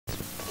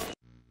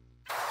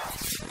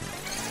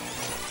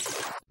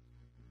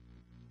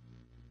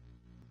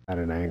at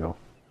an angle.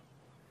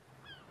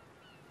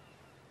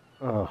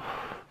 Oh.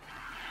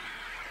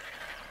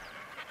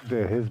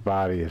 Dude, his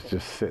body is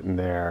just sitting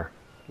there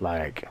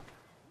like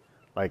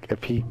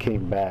if he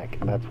came back,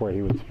 and that's where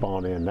he would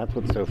spawn in. That's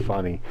what's so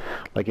funny.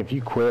 Like if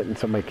you quit and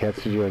somebody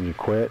catches you and you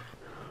quit,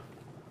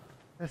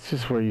 that's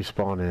just where you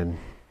spawn in.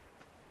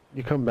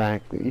 You come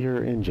back,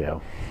 you're in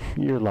jail.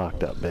 You're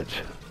locked up,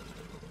 bitch.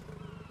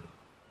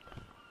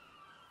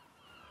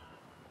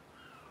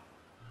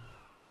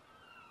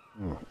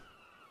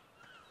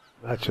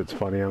 That shit's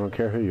funny. I don't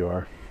care who you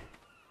are.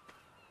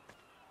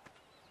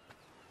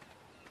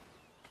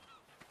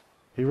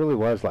 He really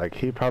was like,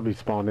 he probably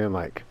spawned in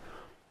like,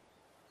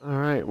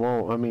 alright,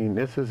 well, I mean,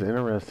 this is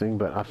interesting,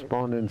 but I've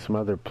spawned in some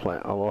other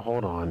oh, well,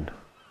 hold on.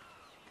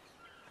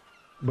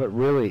 But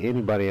really,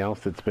 anybody else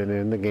that's been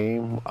in the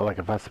game, like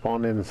if I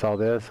spawned in and saw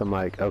this, I'm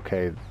like,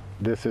 okay,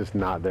 this is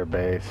not their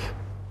base.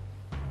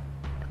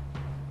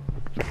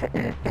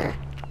 I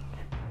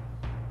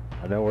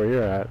know where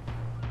you're at.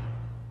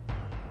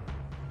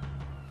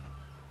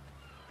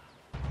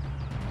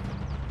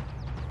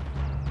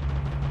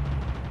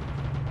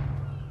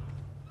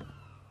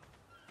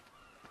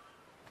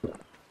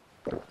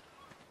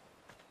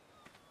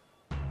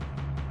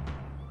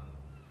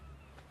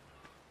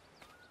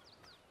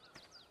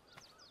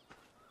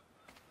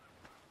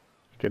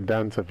 Get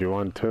done, so if you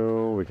want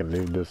to, we can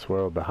leave this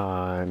world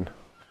behind.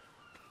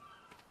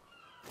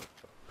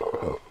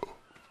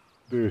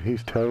 Dude,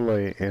 he's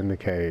totally in the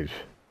cage.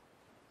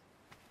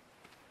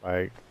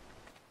 Like,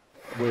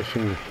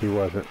 wishing he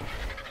wasn't.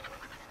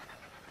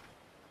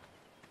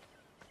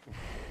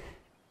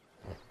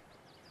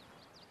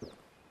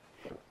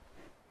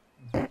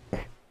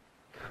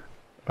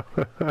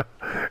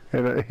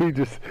 And he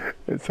just,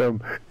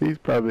 he's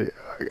probably,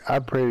 I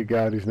pray to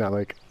God he's not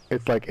like,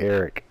 it's like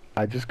Eric.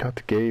 I just got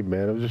the game,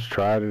 man. I was just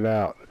trying it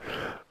out.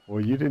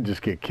 Well, you didn't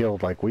just get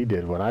killed like we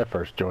did when I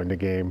first joined the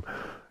game.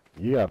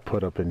 You got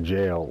put up in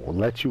jail. We'll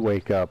let you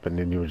wake up, and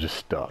then you were just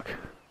stuck.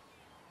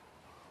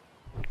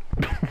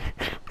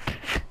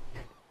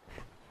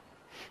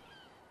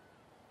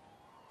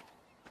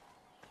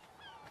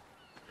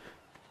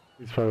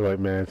 He's probably like,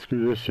 man,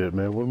 screw this shit,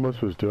 man. What am I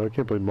supposed to do? I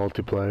can't play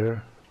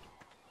multiplayer.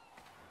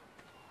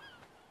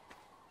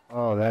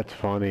 Oh, that's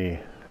funny.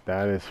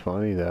 That is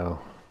funny, though.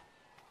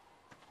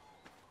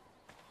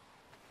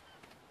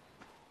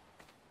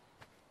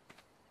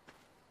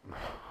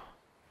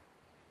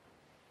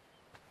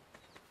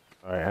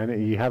 Alright,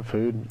 you have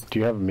food? Do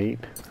you have meat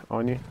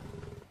on you?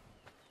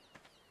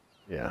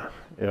 Yeah.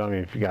 I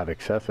mean, if you got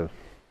excessive.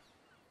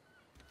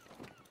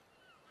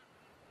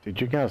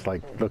 Dude, you guys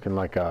like looking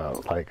like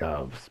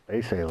a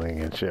space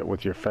alien and shit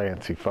with your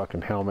fancy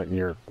fucking helmet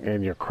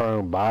and your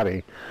chrome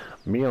body.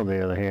 Me, on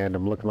the other hand,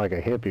 I'm looking like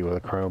a hippie with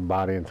a chrome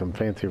body and some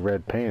fancy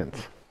red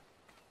pants.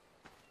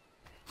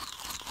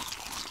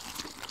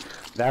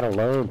 That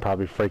alone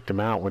probably freaked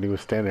him out when he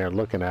was standing there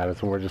looking at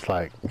us, and we're just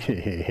like,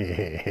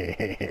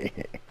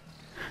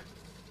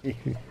 You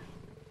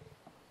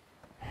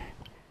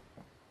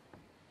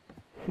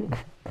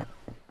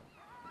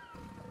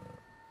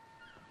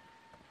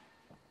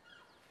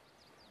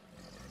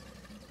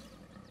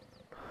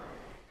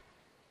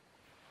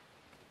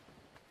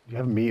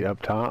have meat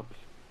up top?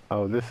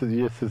 Oh, this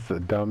is the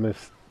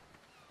dumbest.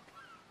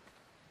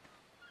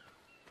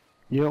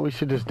 You know what we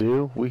should just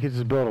do? We could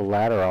just build a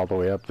ladder all the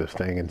way up this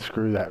thing and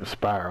screw that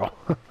spiral.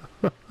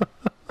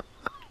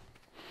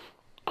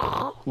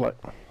 What?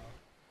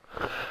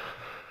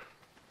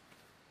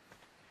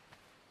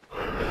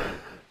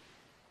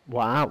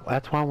 Wow,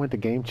 that's why I went to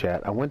game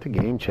chat. I went to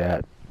game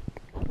chat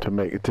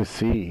to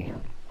see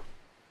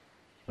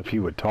if he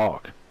would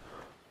talk,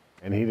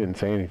 and he didn't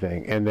say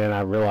anything. And then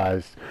I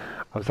realized,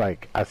 I was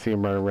like, I see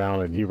him running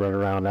around and you run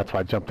around. That's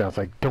why I jumped down. I was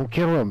like, don't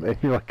kill him. And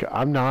you're like,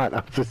 I'm not.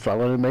 I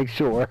wanted to make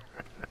sure.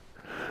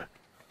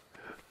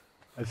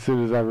 As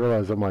soon as I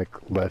realized, I'm like,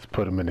 let's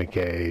put him in a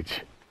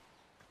cage.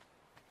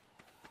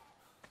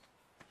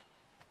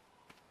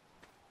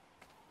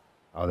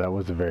 Oh, that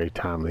was a very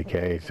timely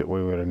cage that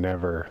we would have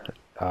never.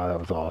 That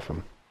was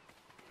awesome.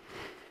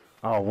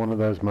 Oh, one of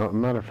those.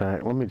 Matter of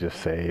fact, let me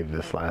just save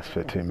this last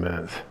 15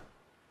 minutes.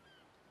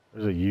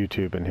 There's a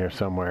YouTube in here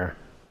somewhere.